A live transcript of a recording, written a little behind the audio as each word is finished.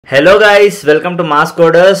Hello guys, welcome to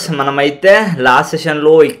MassCoders. మనమైతే last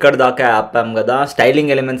సెషన్లో ఇక్కడ దాకా ఆపాం కదా.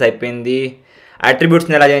 స్టైలింగ్ ఎలిమెంట్స్ అయిపోయింది.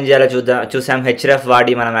 అట్రిబ్యూట్స్ని ఎలా చేంజ్ చేయాలో చూసాం. హెచ్రెఫ్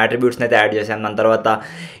వాడి మనం అట్రిబ్యూట్స్ని అయితే యాడ్ చేసాం. దాని తర్వాత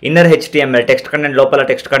ఇన్నర్ HTML టెక్స్ట్ కంటెంట్ లోపల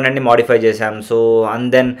టెక్స్ట్ కంటెంట్ని మాడిఫై చేసాం. So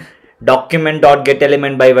and then document dot get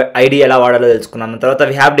element by ID ఎలా వాడాలో తెలుసుకున్నాం. తర్వాత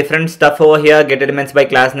we have different stuff over here. Get elements by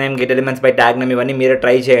class name, get elements by tag name, ఇవన్నీ మీరే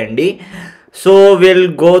try చేయండి. So will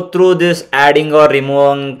go through this adding are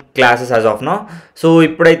removing classes as of no. So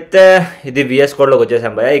ఇప్పుడైతే ఇది VS కోడ్లోకి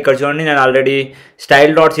వచ్చేసాం భయ. ఇక్కడ చూడండి, నేను ఆల్రెడీ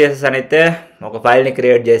స్టైల్ డాట్ CSS అని అయితే ఒక ఫైల్ని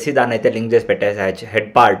క్రియేట్ చేసి దాన్ని అయితే లింక్ చేసి పెట్టేసా హెడ్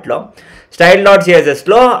పార్ట్లో. స్టైల్ డాట్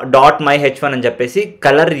CSSలో .myh1 అని చెప్పేసి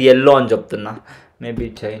కలర్ ఎల్లో అని చెప్తున్నా. మేబీ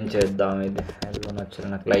చేంజ్ చేద్దాం, ఇది ఎల్లో నచ్చిన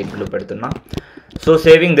నాకు లైట్ బ్లూ పెడుతున్నా. సో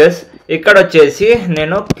సేవింగ్ దిస్, ఇక్కడ వచ్చేసి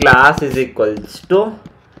నేను class is equals to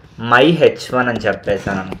myh1 అని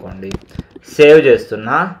చెప్పేసాను అనుకోండి. సేవ్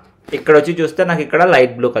చేస్తున్నా. ఇక్కడ వచ్చి చూస్తే నాకు ఇక్కడ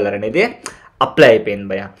లైట్ బ్లూ కలర్ అనేది అప్లై అయిపోయింది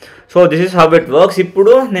భయ. So this is how it works.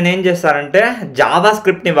 ఇప్పుడు నేనేం చేస్తానంటే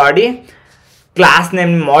జావాస్క్రిప్ట్ని వాడి క్లాస్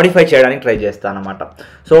నేమ్ని మోడిఫై చేయడానికి ట్రై చేస్తాను అనమాట.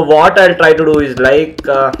 So what I try to do is like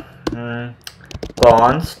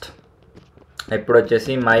const, ఇప్పుడు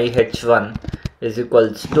వచ్చేసి myh1 is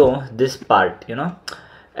equals to this part you know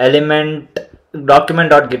element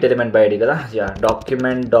document dot get element by ID కదా.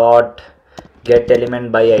 Document dot get element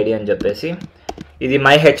by ID అని చెప్పేసి ఇది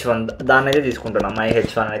myh1 దాన్ని అయితే తీసుకుంటున్నా.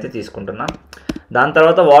 myh1 అయితే తీసుకుంటున్నా. దాని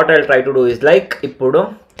తర్వాత what I try to do is like ఇప్పుడు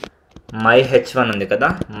myh1 ఉంది కదా,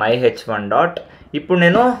 myh1 డాట్ ఇప్పుడు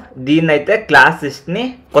నేను దీన్ని అయితే క్లాస్ లిస్ట్ని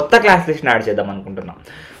కొత్త క్లాస్ లిస్ట్ని యాడ్ చేద్దాం అనుకుంటున్నా.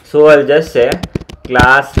 So I just say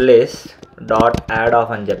class list dot add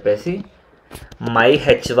of అని చెప్పేసి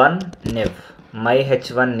myh1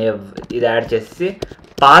 niv ఇది యాడ్ చేసి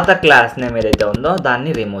పాత క్లాస్ నేమ్ ఏదైతే ఉందో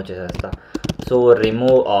దాన్ని రిమూవ్ చేసేస్తా. సో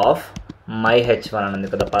రిమూవ్ ఆఫ్ myh1 అని ఉంది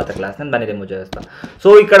కదా పాత క్లాస్ నేమ్, దాన్ని రిమూవ్ చేసేస్తా. సో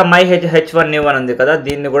ఇక్కడ myh1 new అని ఉంది కదా,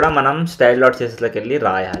 దీన్ని కూడా మనం స్టైల్ డాట్ CSSలోకి వెళ్ళి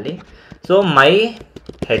రాయాలి. సో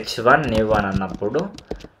myh1 new అని అన్నప్పుడు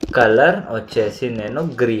కలర్ వచ్చేసి నేను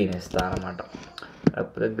గ్రీన్ ఇస్తాను అనమాట,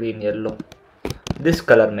 లేకపోతే green yellow, this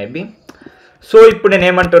colour maybe. So ఇప్పుడు నేను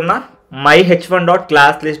ఏమంటున్నా, myh1 dot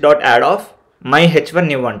class list dot add of myh1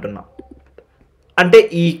 new అంటున్నా. అంటే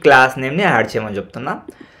ఈ క్లాస్ నేమ్ని యాడ్ చేయమని చెప్తున్నా.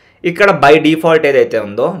 ఇక్కడ బై డిఫాల్ట్ ఏదైతే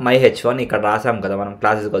ఉందో myh1 ఇక్కడ రాసాం కదా మనం,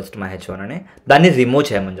 క్లాస్ ఈక్వల్స్ టు myh1 అని, దాన్ని రిమూవ్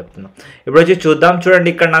చేయమని చెప్తున్నాం. ఇప్పుడు వచ్చి చూద్దాం. చూడండి,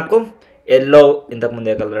 ఇక్కడ నాకు ఎల్లో,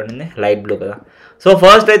 ఇంతకుముందు ఏ కలర్ ఉండింది, లైట్ బ్లూ కదా. సో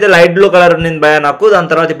ఫస్ట్ అయితే లైట్ బ్లూ కలర్ ఉండింది భయ నాకు,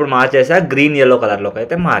 దాని తర్వాత ఇప్పుడు మార్చేసా గ్రీన్ ఎల్లో కలర్లోకి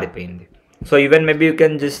అయితే మారిపోయింది. So even maybe you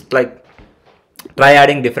can just like try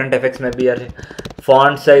adding different effects. Maybe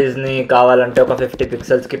font సైజ్ని కావాలంటే ఒక 50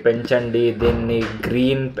 పిక్సెల్స్కి పెంచండి, దీన్ని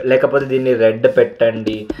గ్రీన్ లేకపోతే దీన్ని రెడ్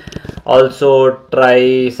పెట్టండి. ఆల్సో ట్రై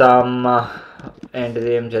సమ్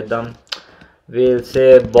ఏంటిది ఏం చేద్దాం, will say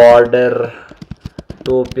border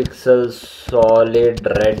 2 pixels solid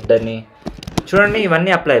red అని. చూడండి,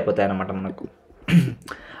 ఇవన్నీ అప్లై అయిపోతాయి అన్నమాట మనకు.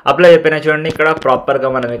 అప్లై అయిపోయినాయి చూడండి. ఇక్కడ ప్రాపర్గా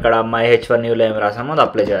మనం ఇక్కడ myh1 newలో ఏమి రాసామో అది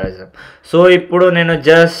అప్లై చేసాం. సో ఇప్పుడు నేను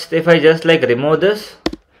if I just like remove this,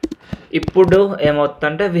 ఇప్పుడు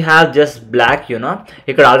ఏమవుతుందంటే we have just black you know.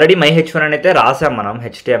 ఇక్కడ ఆల్రెడీ myh1 అని అయితే రాసాం మనం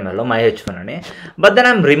HTMLలో myh1 అని, but then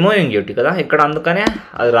I'm removing it కదా ఇక్కడ, అందుకనే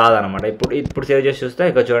అది రాదనమాట. ఇప్పుడు సేవ్ చేసి చూస్తే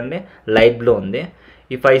ఇక్కడ చూడండి లైట్ బ్లూ ఉంది.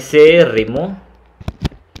 If I say remove,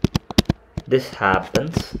 this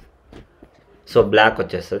happens. So black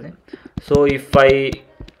వచ్చేస్తుంది. So if I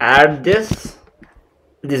add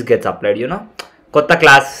this gets applied you know. కొత్త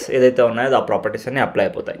క్లాస్ ఏదైతే ఉన్నాయో ఆ ప్రాపర్టీస్ అన్ని అప్లై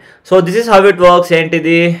అయిపోతాయి. So this is how it works.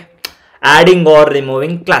 ఏంటిది, యాడింగ్ ఆర్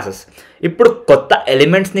రిమూవింగ్ క్లాసెస్. ఇప్పుడు కొత్త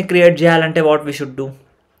ఎలిమెంట్స్ని క్రియేట్ చేయాలంటే what we should do.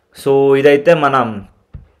 So ఇదైతే మనం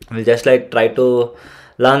will just like try to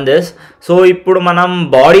learn this. So ఇప్పుడు మనం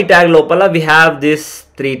బాడీ ట్యాగ్ లోపల వీ హ్యావ్ దిస్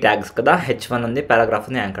 3 tags కదా, h1 ఉంది, పారాగ్రాఫ్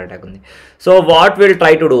ఉంది, యాంకర్ ట్యాగ్ ఉంది. So what will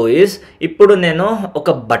try to do is, ఇప్పుడు నేను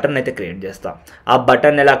ఒక బటన్ అయితే క్రియేట్ చేస్తాను. ఆ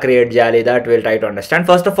బటన్ ఎలా క్రియేట్ చేయాలి, that will try to understand.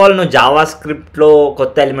 First of all నువ్వు జావాస్క్రిప్ట్లో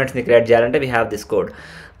కొత్త ఎలిమెంట్స్ని క్రియేట్ చేయాలంటే we have this code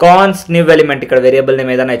cons new element. ఇక్కడ వేరియబుల్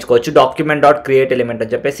నేమ్ ఏదైనా ఇచ్చుకోవచ్చు. డాక్యుమెంట్ డాట్ క్రియేట్ ఎలిమెంట్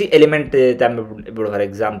అని చెప్పేసి ఎలిమెంట్ ఇప్పుడు ఫర్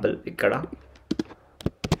ఎగ్జాంపుల్ ఇక్కడ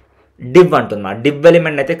డివ్ అంటున్నా, డివ్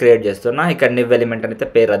ఎలిమెంట్ అయితే క్రియేట్ చేస్తున్నా. ఇక్కడ నివ్ ఎలిమెంట్ అయితే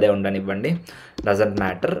పేరు అదే ఉండనివ్వండి, డజంట్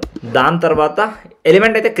మ్యాటర్. దాని తర్వాత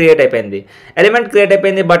ఎలిమెంట్ అయితే క్రియేట్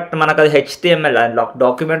అయిపోయింది, బట్ మనకు అది HTML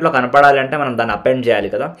డాక్యుమెంట్లో కనపడాలి అంటే మనం దాన్ని అపెండ్ చేయాలి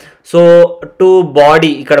కదా. సో టు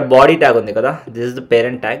బాడీ, ఇక్కడ బాడీ ట్యాగ్ ఉంది కదా, this is the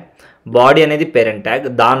parent tag. Body అనేది పేరెంట్ ట్యాగ్,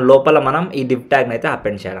 దాని లోపల మనం ఈ డివ్ ట్యాగ్ని అయితే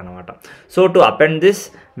అపెండ్ చేయాలన్నమాట. So to append this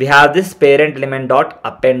we have this parent element dot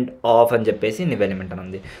append of అని చెప్పేసి నివ్ ఎలిమెంట్ అని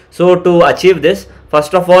ఉంది. So to achieve this,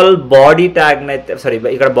 first of all body ట్యాగ్ని అయితే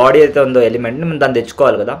ఇక్కడ బాడీ అయితే ఉందో ఎలిమెంట్ని మనం దాన్ని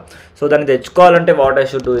తెచ్చుకోవాలి కదా. సో దాన్ని తెచ్చుకోవాలంటే what I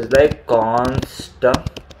should do is like const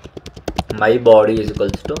my body is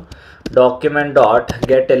equals to document dot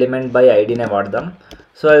get element by id నే వాడదాం.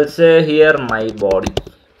 So I'll say here my body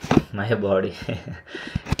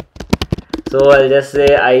so I'll just say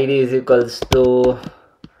id is equals to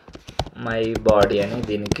my body అని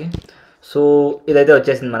దీనికి. So ఇదైతే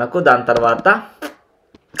వచ్చేసింది మనకు. దాని తర్వాత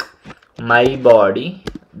my body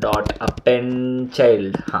dot append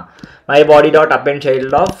child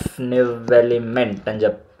of new element అని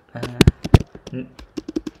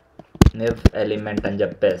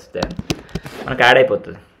చెప్పేస్తే మనకు యాడ్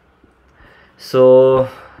అయిపోతుంది. సో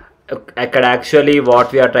అక్కడ actually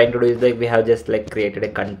what we are trying to do is like we have just like created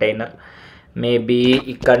a container. Maybe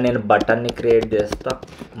ఇక్కడ నేను బటన్ని క్రియేట్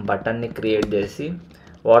చేసి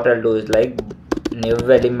what I'll do is like new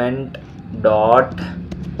element dot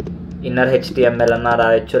inner HTML అన్న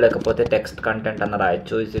రాయొచ్చు, లేకపోతే టెక్స్ట్ కంటెంట్ అన్న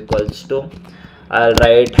రాయొచ్చు. Is equals to I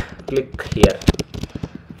right click here.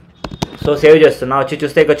 So save చేస్తున్నా. వచ్చి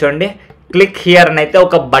చూస్తే ఇక్కడ చూడండి క్లిక్ హియర్ అని అయితే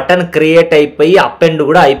ఒక బటన్ క్రియేట్ అయిపోయి అపెండ్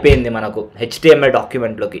కూడా అయిపోయింది మనకు HTML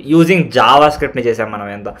డాక్యుమెంట్లోకి. యూజింగ్ జావా స్క్రిప్ట్ని చేసాం మనం.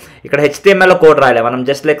 ఎంత ఇక్కడ HTML కోడ్ రాయలే, మనం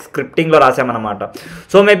just like స్క్రిప్టింగ్లో రాసామన్నమాట.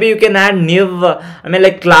 So maybe you can add new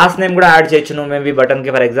like class name కూడా యాడ్ చేయొచ్చు నువ్వు maybe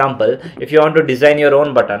బటన్కి. For example if you want to design your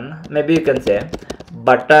own button, maybe you can say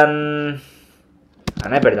button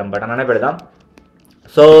అనే పెడదాం.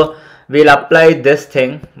 So we'll apply this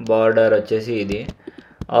thing, border వచ్చేసి ఇది.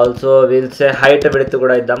 Also wheel సే height width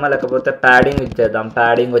కూడా ఇద్దామా, లేకపోతే padding ఇచ్చేద్దాం.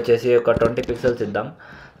 ప్యాడింగ్ వచ్చేసి ఒక 20 పిక్సెల్స్ ఇద్దాం.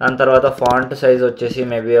 దాని తర్వాత ఫాంట్ సైజ్ వచ్చేసి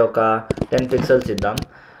మేబీ ఒక 10 పిక్సెల్స్ ఇద్దాం.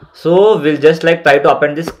 So will just like try to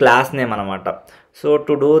append this class name అనమాట. So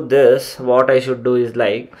to do this what I should do is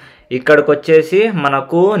like ఇక్కడికి వచ్చేసి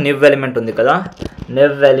మనకు నివ్ ఎలిమెంట్ ఉంది కదా,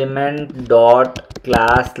 నివ్ element dot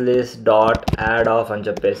class list dot add of అని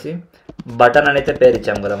చెప్పేసి బటన్ అనేది పేరు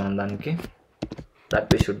ఇచ్చాం కదా మనం దానికి.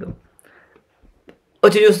 That we should do.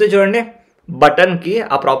 వచ్చి చూస్తే చూడండి బటన్కి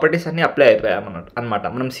ఆ ప్రాపర్టీస్ అన్నీ అప్లై అయిపోయాయి అనమాట.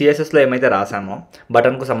 మనం CSSలో ఏమైతే రాసామో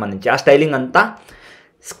బటన్కు సంబంధించి ఆ స్టైలింగ్ అంతా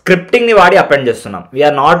స్క్రిప్టింగ్ని వాడి అపెండ్ చేస్తున్నాం.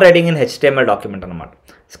 We are not writing in HTML document అనమాట.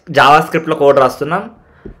 జావా స్క్రిప్ట్లో కోడ్ రాస్తున్నాం,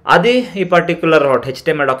 అది ఈ పర్టిక్యులర్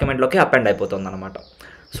HTML డాక్యుమెంట్లోకి అపెండ్ అయిపోతుంది అనమాట.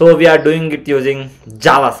 So we are doing it using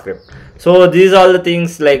Java script. So these all the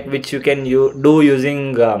things like which you can do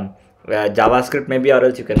using JavaScript maybe, or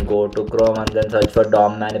else you can go to Chrome and then search for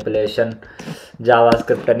DOM manipulation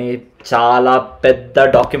JavaScript అని చాలా పెద్ద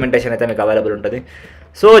documentation అయితే మీకు available ఉంటుంది.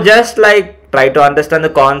 So just like try to understand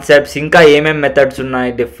the concepts. ఇంకా ఏమేమి methods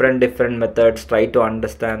ఉన్నాయి, different methods, try to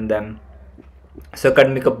understand them. So ఇక్కడ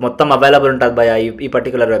మీకు మొత్తం అవైలబుల్ ఉంటుంది భయ ఈ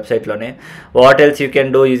particular వెబ్సైట్లోనే. What else you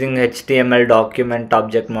can do using HTML document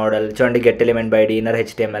object model. చూడండి get element by ID, inner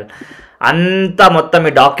HTML అంతా మొత్తం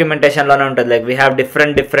ఈ డాక్యుమెంటేషన్లోనే ఉంటుంది. లైక్ వీ హ్యావ్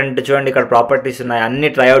డిఫరెంట్ చూడండి ఇక్కడ ప్రాపర్టీస్ ఉన్నాయి. అన్నీ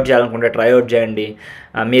ట్రైఅవుట్ చేయాలనుకుంటే ట్రైఅవుట్ చేయండి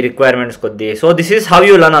మీ రిక్వైర్మెంట్స్ కొద్దీ. So this is how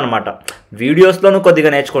you learn అనమాట. వీడియోస్లోనూ కొద్దిగా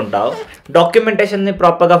నేర్చుకుంటావు, డాక్యుమెంటేషన్ని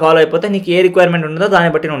ప్రాపర్గా ఫాలో అయిపోతే నీకు ఏ రిక్వైర్మెంట్ ఉంటుందో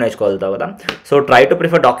దాన్ని బట్టి నువ్వు నేర్చుకోగలుగుతావు కదా. So try to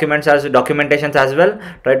prefer documentations as well.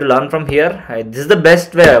 Try to learn from here. This is the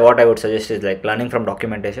best way what I would suggest is like learning from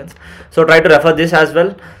documentations. So try to refer this as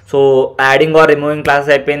well. So adding are removing class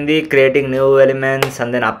అయిపోయింది, creating new elements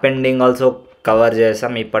and then appending also cover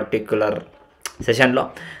చేసాం ఈ particular సెషన్లో.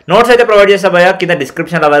 Notes అయితే provide చేస్తా భయ, కింద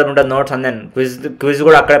డిస్క్రిప్షన్లో available ఉంటుంది నోట్స్. అండ్ దెన్ క్విజ్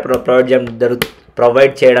కూడా అక్కడే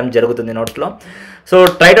ప్రొవైడ్ చేయడం జరుగుతుంది నోట్స్లో. So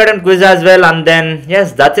try to attend quiz as well. And then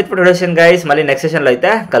that's it for today session guys. మళ్ళీ నెక్స్ట్ సెషన్లో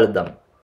అయితే కలుద్దాం.